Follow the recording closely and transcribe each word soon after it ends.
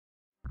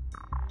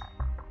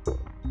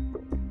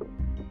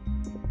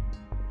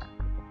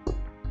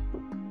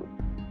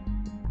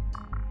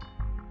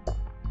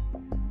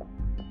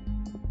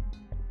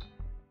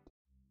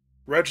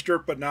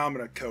Registered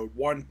Phenomena Code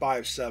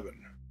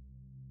 157.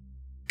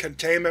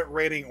 Containment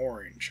Rating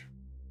Orange.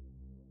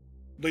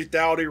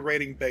 Lethality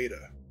Rating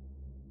Beta.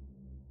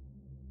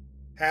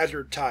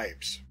 Hazard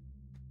Types: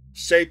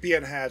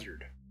 Sapient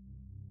Hazard,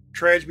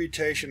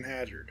 Transmutation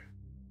Hazard,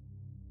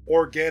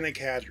 Organic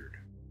Hazard.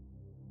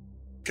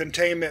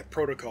 Containment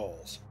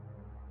Protocols.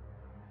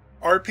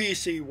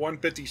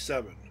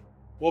 RPC-157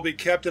 will be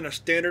kept in a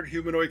standard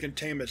humanoid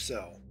containment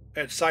cell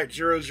at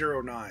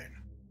Site-009.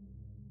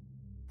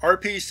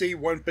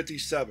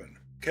 RPC-157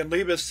 can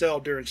leave its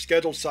cell during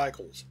scheduled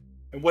cycles,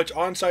 in which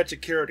on-site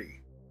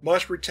security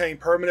must retain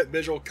permanent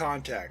visual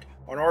contact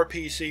on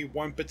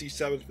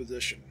RPC-157's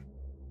position.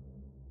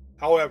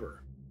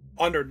 However,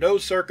 under no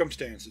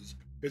circumstances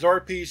is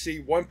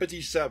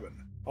RPC-157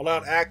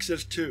 allowed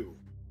access to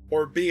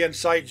or be in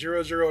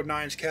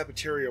Site-009's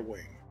cafeteria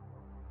wing.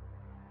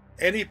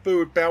 Any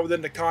food found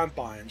within the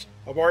confines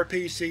of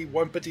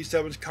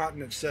RPC-157's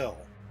continent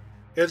cell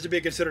is to be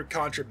considered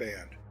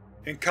contraband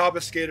and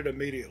confiscated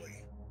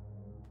immediately.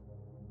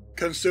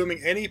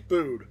 Consuming any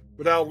food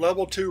without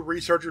Level 2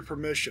 researcher's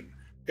permission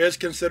is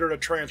considered a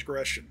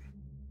transgression.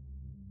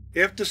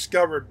 If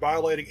discovered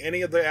violating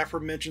any of the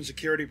aforementioned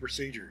security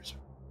procedures,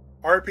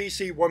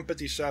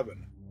 RPC-157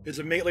 is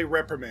immediately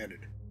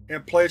reprimanded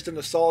and placed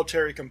into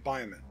solitary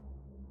confinement.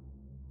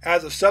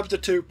 As a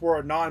substitute for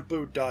a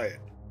non-food diet,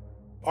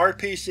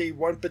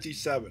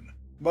 RPC-157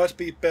 must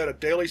be fed a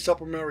daily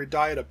supplementary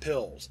diet of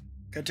pills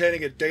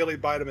containing its daily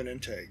vitamin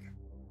intake.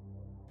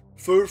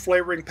 Food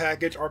flavoring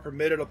packets are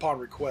permitted upon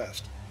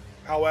request.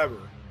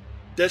 However,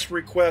 this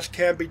request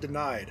can be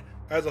denied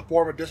as a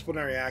form of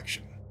disciplinary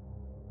action.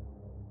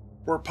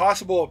 For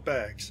possible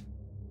effects,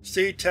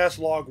 see Test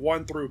Log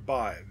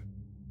 1-5.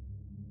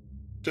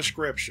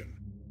 Description: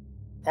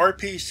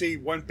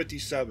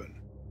 RPC-157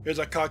 is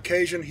a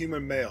Caucasian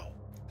human male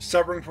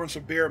suffering from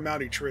severe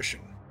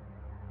malnutrition.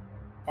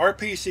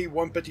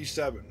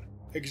 RPC-157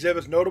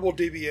 exhibits notable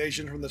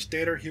deviations from the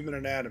standard human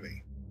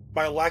anatomy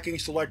by lacking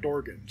select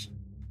organs,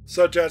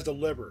 such as the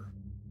liver,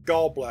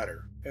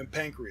 gallbladder, and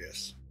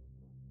pancreas.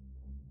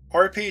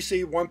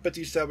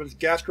 RPC-157's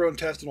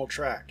gastrointestinal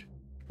tract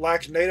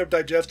lacks native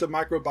digestive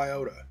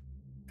microbiota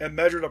and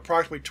measures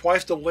approximately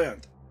twice the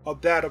length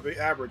of that of the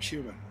average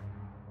human.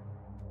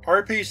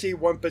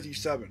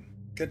 RPC-157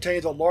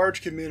 contains a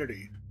large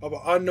community of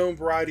an unknown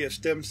variety of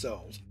stem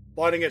cells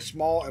lining its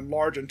small and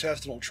large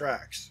intestinal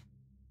tracts.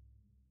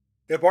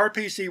 If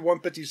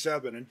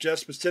RPC-157 ingests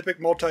specific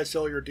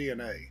multicellular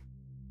DNA,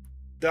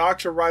 the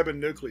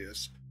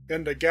deoxyribonucleus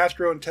in the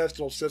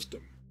gastrointestinal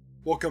system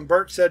will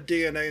convert said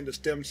DNA into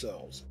stem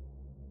cells.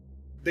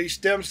 These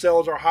stem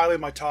cells are highly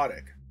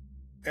mitotic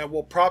and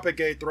will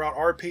propagate throughout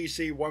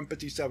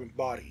RPC-157's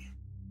body.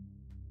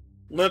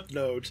 Lymph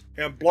nodes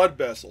and blood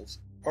vessels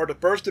are the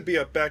first to be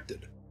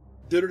affected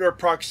due to their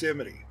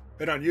proximity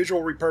and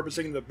unusual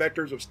repurposing of the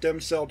vectors of stem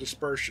cell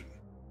dispersion.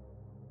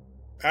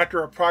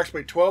 After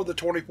approximately 12 to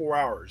 24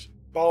 hours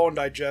following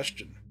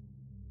digestion,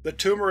 the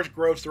tumorous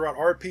growths throughout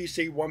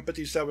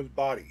RPC-157's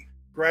body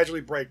gradually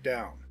break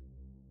down.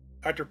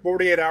 After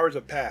 48 hours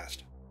have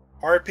passed,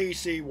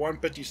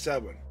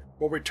 RPC-157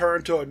 will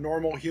return to a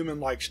normal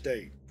human-like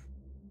state.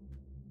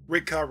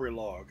 Recovery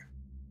Log.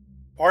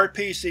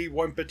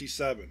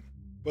 RPC-157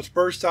 was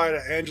first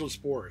sighted at Angeles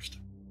Forest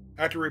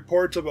after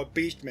reports of a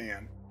beast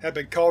man had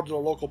been called to the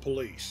local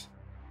police.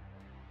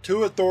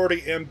 2 Authority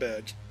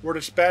embeds were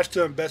dispatched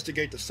to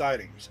investigate the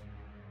sightings.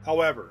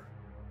 However,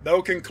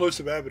 no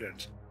conclusive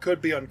evidence could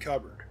be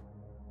uncovered,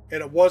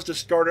 and it was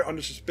discarded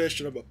under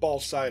suspicion of a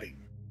false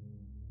sighting.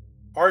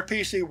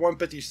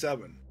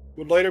 RPC-157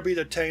 would later be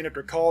detained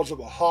after calls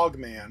of a hog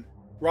man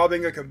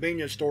robbing a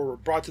convenience store were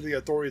brought to the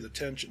Authority's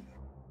attention.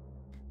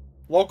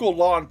 Local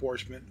law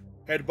enforcement,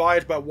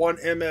 advised by one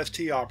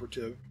MST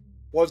operative,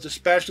 was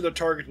dispatched to the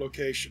target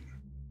location.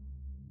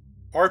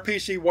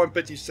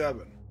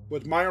 RPC-157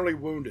 was minorly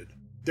wounded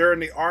during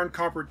the armed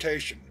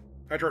confrontation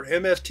after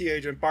an MST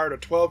agent fired a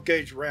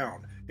 12-gauge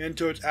round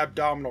into its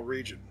abdominal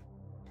region,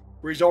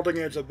 resulting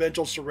in its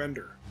eventual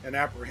surrender and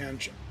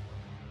apprehension.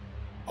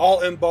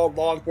 All involved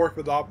law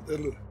enforcement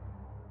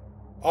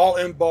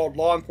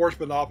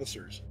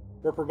officers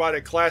were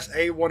provided Class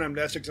A1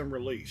 amnestics and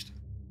released,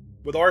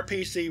 with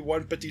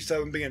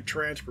RPC-157 being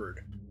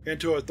transferred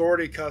into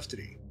Authority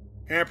custody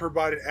and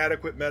provided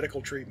adequate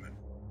medical treatment.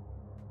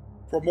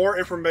 For more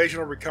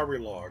information on Recovery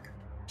Log,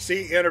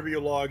 see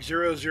Interview Log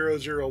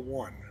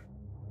 0001.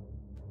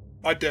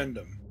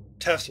 Addendum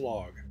Test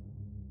Log.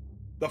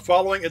 The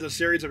following is a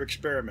series of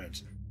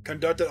experiments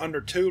conducted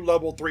under 2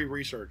 Level 3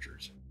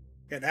 researchers,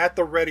 an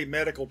at-the-ready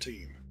medical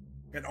team,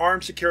 and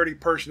armed security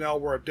personnel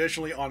were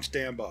additionally on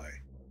standby.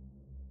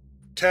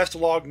 Test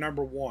Log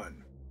Number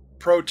 1.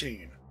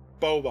 Protein,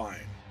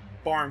 bovine,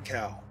 farm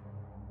cow.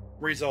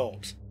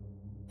 Results: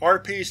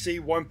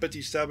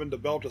 RPC-157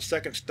 developed a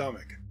second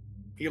stomach,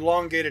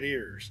 elongated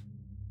ears,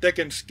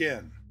 thickened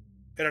skin,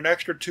 and an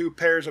extra 2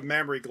 pairs of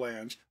mammary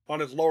glands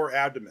on its lower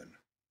abdomen,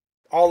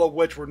 all of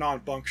which were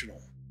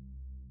non-functional.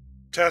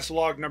 Test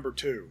Log Number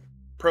 2.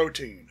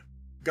 Protein,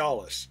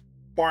 gallus,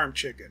 farm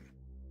chicken.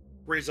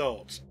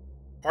 Results: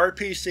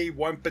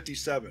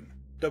 RPC-157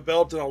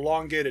 developed an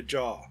elongated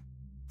jaw,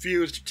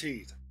 fused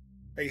teeth,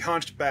 a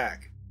hunched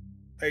back,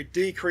 a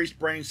decreased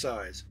brain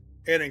size,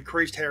 and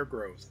increased hair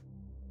growth.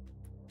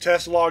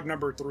 Test Log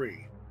Number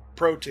 3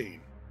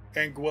 Protein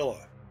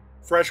Anguilla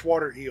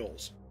Freshwater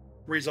eels.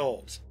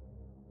 Results: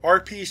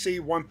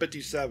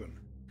 RPC-157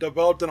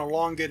 developed an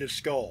elongated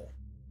skull,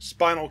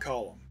 spinal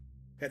column,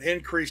 and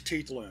increased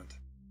teeth length.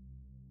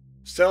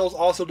 Cells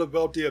also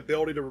developed the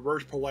ability to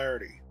reverse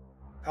polarity.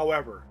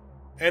 However,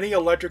 any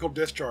electrical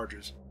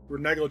discharges were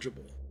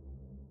negligible.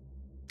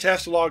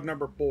 Test Log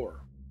Number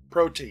 4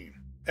 Protein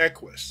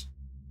Equus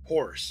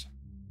Horse.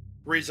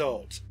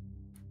 Results: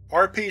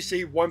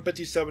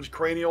 RPC-157's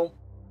cranial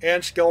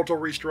and skeletal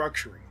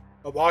restructuring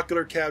of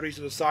ocular cavities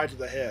to the sides of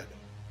the head,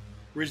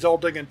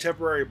 resulting in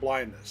temporary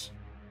blindness,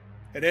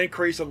 an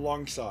increase in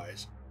lung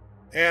size,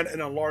 and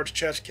an enlarged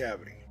chest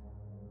cavity.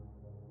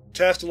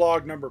 Test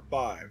Log Number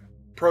 5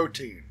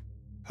 Protein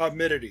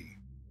Humidity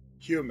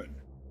Human.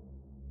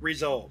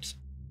 Results: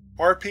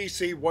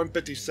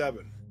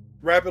 RPC-157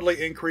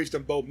 rapidly increased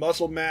in both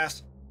muscle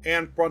mass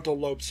and frontal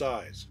lobe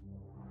size.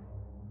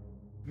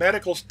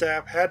 Medical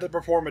staff had to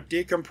perform a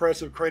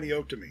decompressive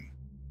craniotomy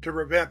to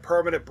prevent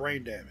permanent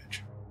brain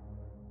damage.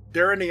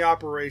 During the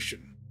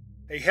operation,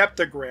 a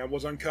heptagram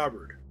was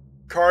uncovered,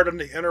 carved on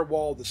the inner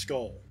wall of the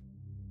skull.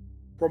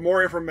 For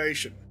more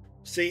information,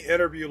 see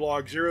Interview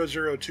Log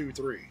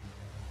 0023.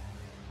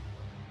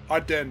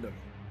 Addendum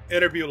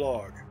Interview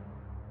Log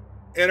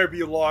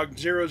Interview Log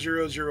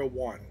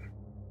 0001.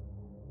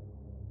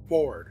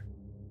 Forward.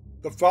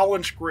 The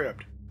following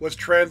script was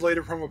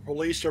translated from a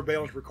police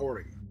surveillance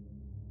recording.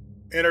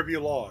 Interview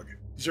Log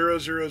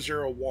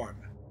 0001.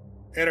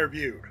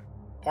 Interviewed: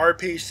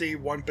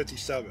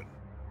 RPC-157.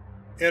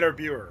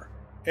 Interviewer: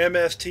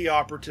 MST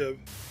Operative.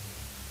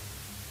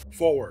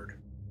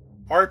 Forward.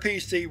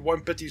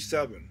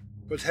 RPC-157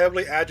 was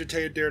heavily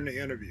agitated during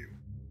the interview,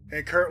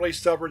 and currently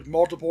suffers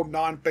multiple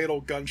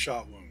non-fatal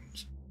gunshot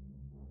wounds.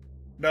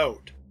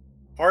 Note: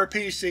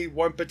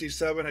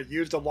 RPC-157 had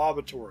used the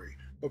lavatory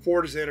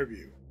before this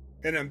interview,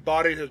 and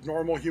embodied his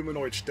normal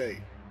humanoid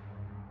state.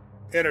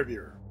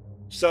 Interviewer: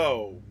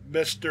 So,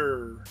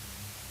 Mr.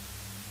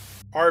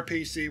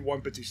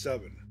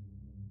 RPC-157,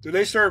 do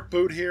they serve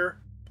food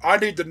here? I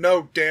need to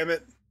know,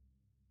 dammit!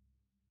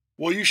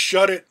 Will you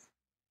shut it?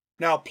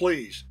 Now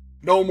please,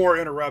 no more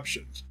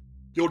interruptions.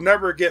 You'll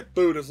never get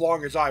food as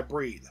long as I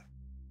breathe.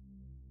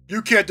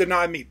 You can't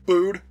deny me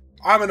food!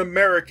 I'm an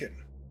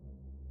American!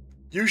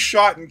 You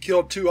shot and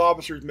killed 2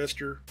 officers,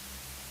 mister.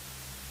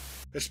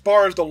 As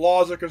far as the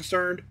laws are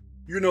concerned,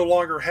 you no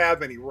longer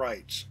have any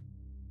rights.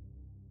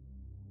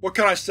 What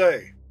can I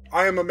say?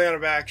 I am a man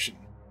of action.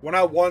 When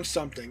I want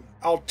something,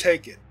 I'll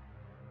take it.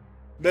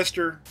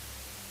 Mister,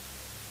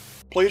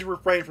 please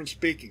refrain from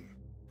speaking,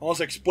 unless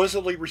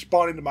explicitly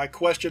responding to my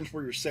questions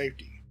for your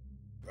safety.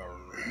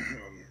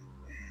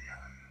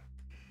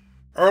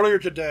 Earlier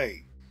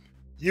today,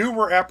 you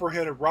were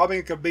apprehended robbing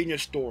a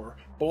convenience store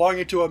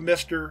belonging to a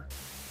Mr.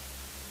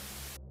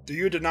 Do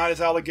you deny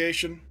this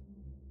allegation?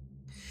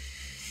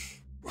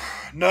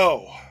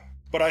 No,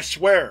 but I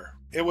swear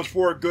it was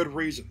for a good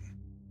reason.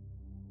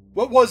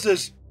 What was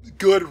this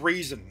good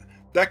reason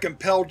that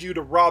compelled you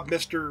to rob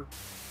Mr.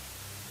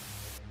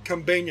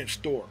 Convenience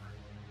Store?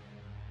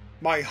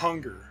 My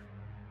hunger.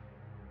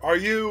 Are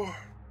you…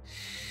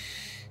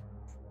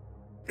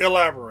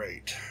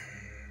 Elaborate.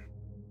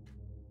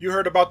 You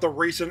heard about the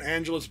recent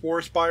Angeles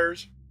forest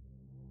fires?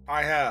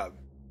 I have.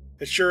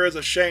 It sure is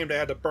a shame they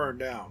had to burn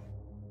down.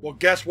 Well,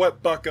 guess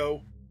what,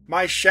 bucko?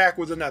 My shack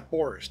was in that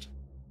forest.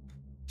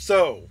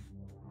 So,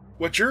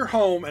 with your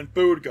home and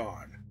food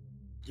gone,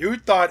 you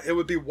thought it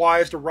would be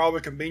wise to rob a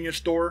convenience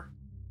store?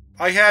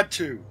 I had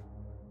to.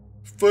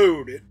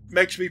 Food, it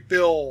makes me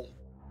feel…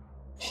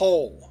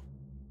 whole.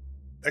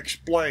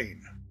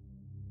 Explain.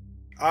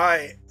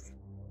 I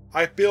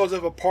feel as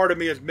if a part of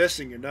me is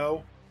missing, you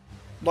know?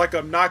 Like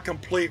I'm not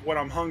complete when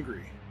I'm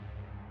hungry.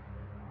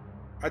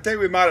 I think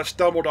we might have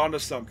stumbled onto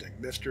something,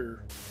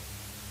 Mr.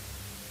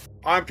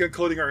 I'm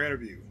concluding our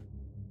interview.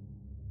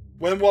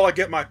 When will I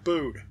get my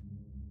food?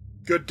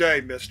 Good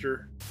day,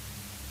 mister.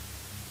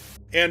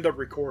 End of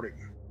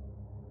recording.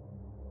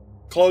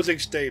 Closing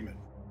statement.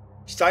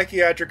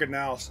 Psychiatric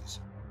analysis.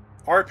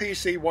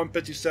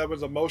 RPC-157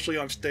 is emotionally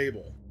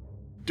unstable,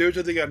 due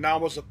to the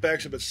anomalous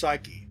effects of its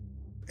psyche,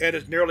 and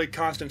its nearly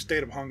constant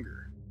state of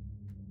hunger.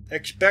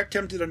 Expect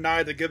him to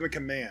deny the given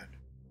command,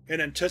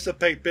 and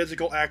anticipate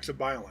physical acts of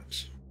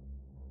violence.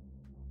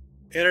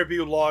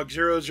 Interview Log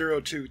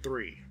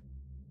 0023.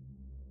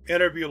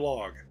 Interview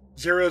Log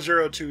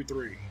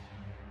 0023.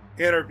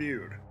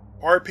 Interviewed: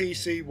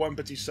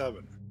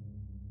 RPC-157.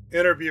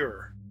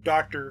 Interviewer: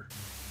 Dr.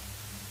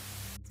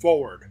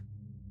 Forward.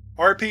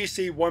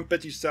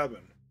 RPC-157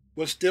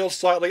 was still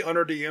slightly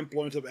under the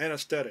influence of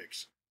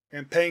anesthetics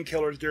and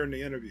painkillers during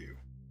the interview.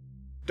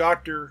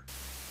 Dr.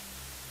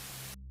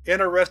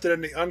 Interested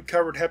in the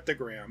uncovered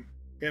heptagram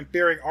and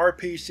fearing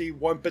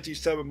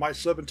RPC-157 might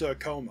slip into a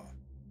coma,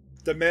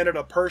 demanded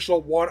a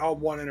personal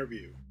one-on-one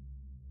interview.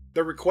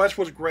 The request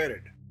was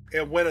granted,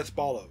 and went as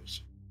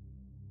follows.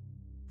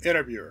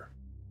 Interviewer: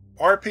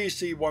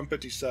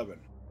 RPC-157.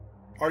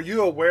 Are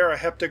you aware a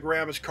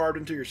heptagram is carved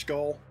into your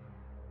skull?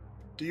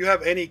 Do you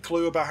have any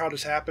clue about how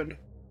this happened?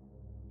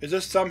 Is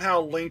this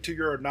somehow linked to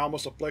your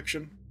anomalous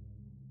affliction?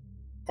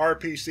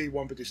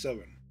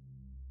 RPC-157.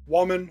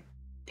 Woman,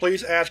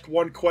 please ask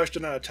one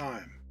question at a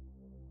time.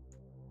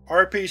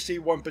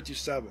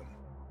 RPC-157.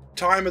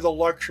 Time is a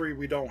luxury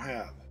we don't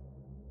have.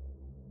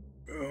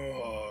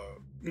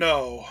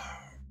 No.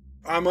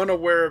 I'm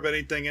unaware of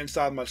anything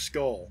inside my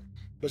skull,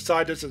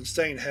 besides this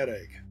insane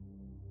headache.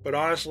 But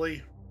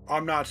honestly,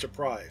 I'm not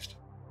surprised.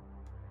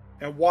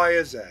 And why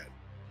is that?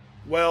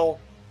 Well,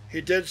 he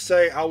did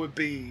say I would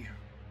be…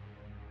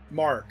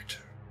 marked.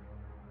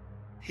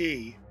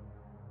 He.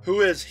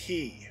 Who is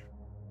he?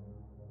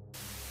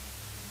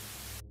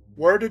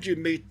 Where did you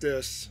meet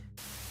this…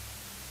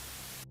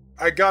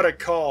 I got a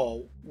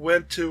call,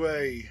 went to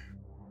a…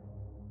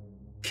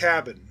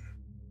 cabin.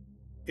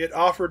 It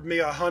offered me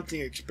a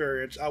hunting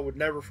experience I would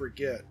never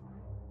forget.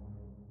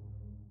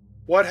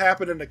 What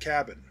happened in the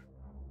cabin?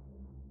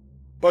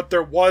 But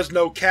there was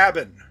no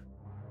cabin!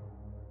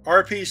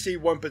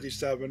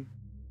 RPC-157,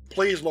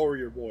 please lower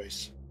your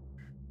voice.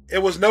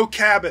 It was no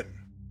cabin!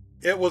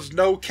 It was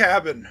no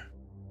cabin!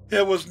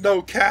 It was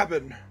no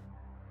cabin!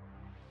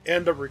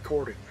 End of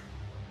recording.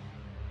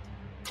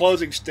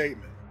 Closing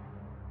statement.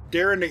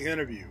 During the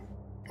interview,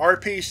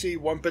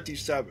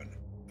 RPC-157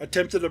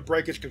 attempted to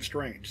break his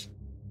constraints.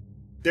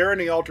 During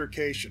the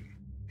altercation,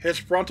 his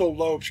frontal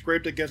lobe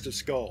scraped against his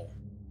skull.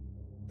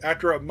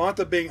 After a month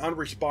of being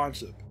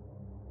unresponsive,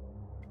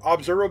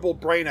 observable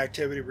brain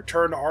activity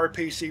returned to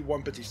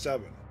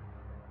RPC-157.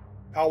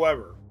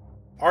 However,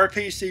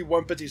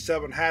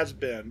 RPC-157 has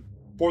been,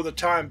 for the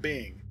time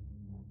being,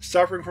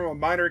 suffering from a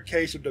minor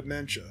case of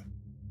dementia,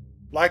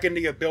 lacking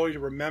the ability to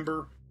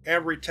remember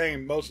and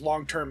retain most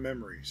long-term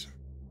memories.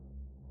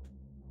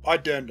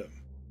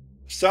 Addendum.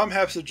 Some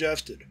have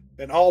suggested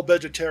an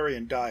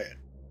all-vegetarian diet.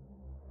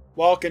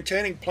 While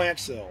containing plant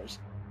cells,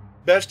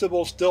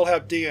 vegetables still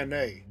have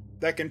DNA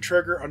that can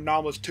trigger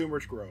anomalous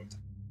tumors growth,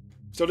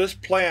 so this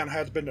plan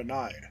has been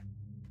denied.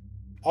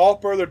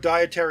 All further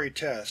dietary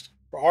tests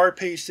for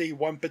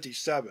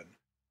RPC-157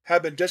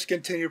 have been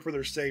discontinued for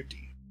their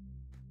safety.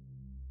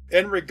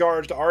 In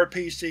regards to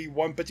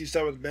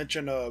RPC-157's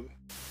mention of…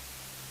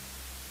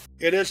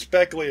 It is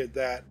speculated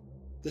that,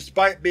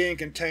 despite being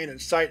contained in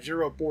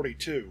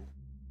Site-042,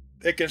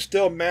 it can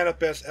still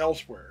manifest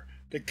elsewhere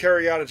to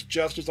carry out its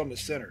justice on the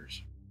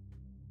sinners.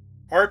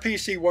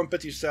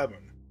 RPC-157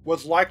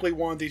 was likely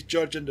one of these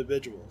judged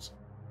individuals,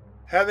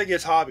 having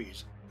his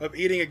hobbies of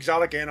eating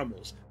exotic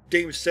animals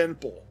deemed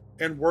sinful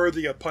and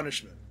worthy of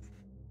punishment.